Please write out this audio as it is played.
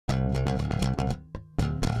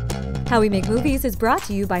How We Make Movies is brought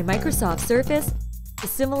to you by Microsoft Surface,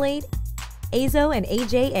 Assimilate, Azo and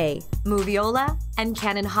AJA, Moviola, and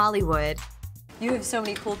Canon Hollywood. You have so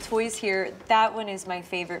many cool toys here. That one is my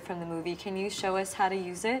favorite from the movie. Can you show us how to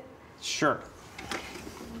use it? Sure.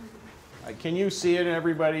 Can you see it,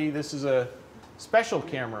 everybody? This is a special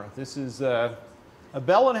camera. This is a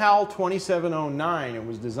Bell and Howell 2709. It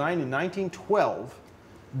was designed in 1912.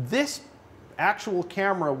 This actual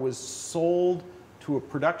camera was sold to a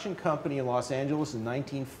production company in Los Angeles in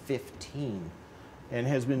 1915 and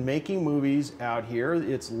has been making movies out here.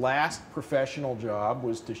 Its last professional job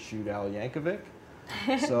was to shoot Al Yankovic.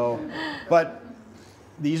 But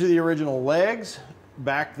these are the original legs.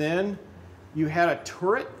 Back then, you had a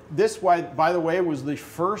turret. This, by the way, was the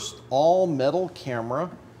first all-metal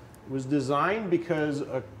camera. It was designed because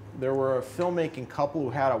there were a filmmaking couple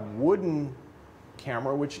who had a wooden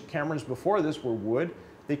camera, which cameras before this were wood.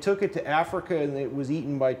 They took it to Africa and it was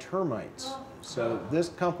eaten by termites. So this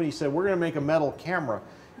company said, we're going to make a metal camera.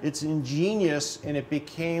 It's ingenious, and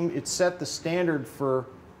it set the standard for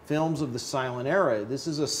films of the silent era. This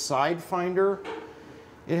is a side finder.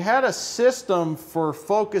 It had a system for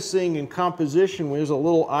focusing and composition. There's a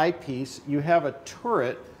little eyepiece. You have a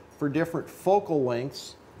turret for different focal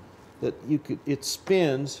lengths that it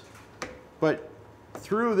spins. But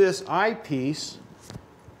through this eyepiece,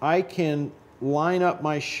 I can line up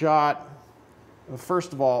my shot.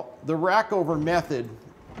 First of all, the rack over method,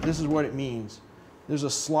 this is what it means. There's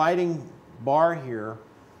a sliding bar here.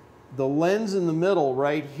 The lens in the middle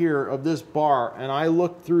right here of this bar, and I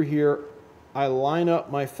look through here, I line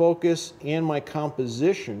up my focus and my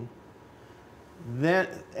composition,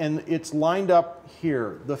 and it's lined up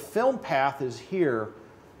here. The film path is here.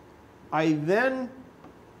 I then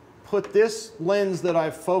put this lens that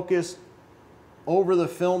I've focused over the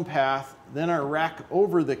film path, then I rack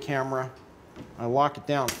over the camera. I lock it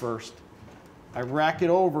down first. I rack it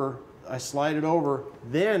over, I slide it over,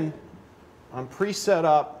 then I'm pre-set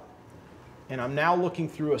up, and I'm now looking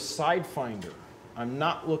through a side finder. I'm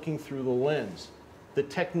not looking through the lens. The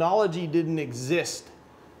technology didn't exist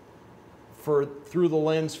for through the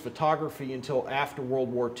lens photography until after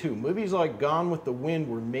World War II. Movies like Gone with the Wind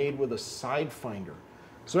were made with a side finder.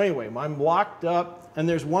 So anyway, I'm locked up, and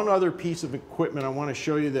there's one other piece of equipment I want to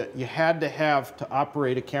show you that you had to have to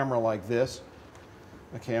operate a camera like this.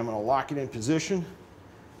 Okay, I'm going to lock it in position.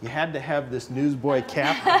 You had to have this newsboy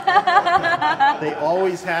cap. They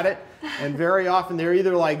always had it, and very often they're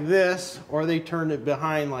either like this or they turned it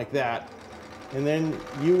behind like that. And then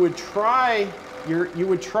you would try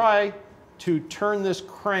to turn this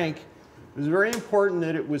crank. It was very important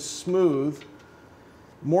that it was smooth.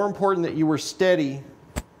 More important that you were steady.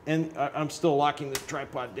 And I'm still locking this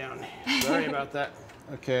tripod down. Sorry about that.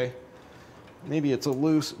 Okay. Maybe it's a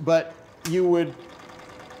loose, but you would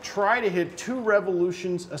try to hit 2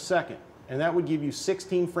 revolutions a second, and that would give you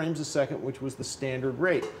 16 frames a second, which was the standard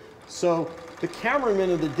rate. So the cameramen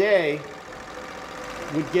of the day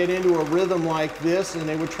would get into a rhythm like this, and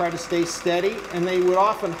they would try to stay steady, and they would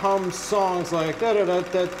often hum songs like da da da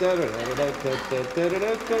da da da da da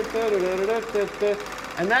da da da,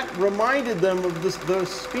 and that reminded them of the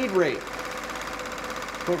speed rate.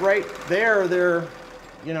 But right there,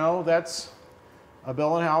 you know, that's a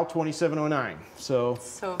Bell and Howell 2709. So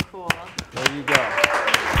cool. There you go.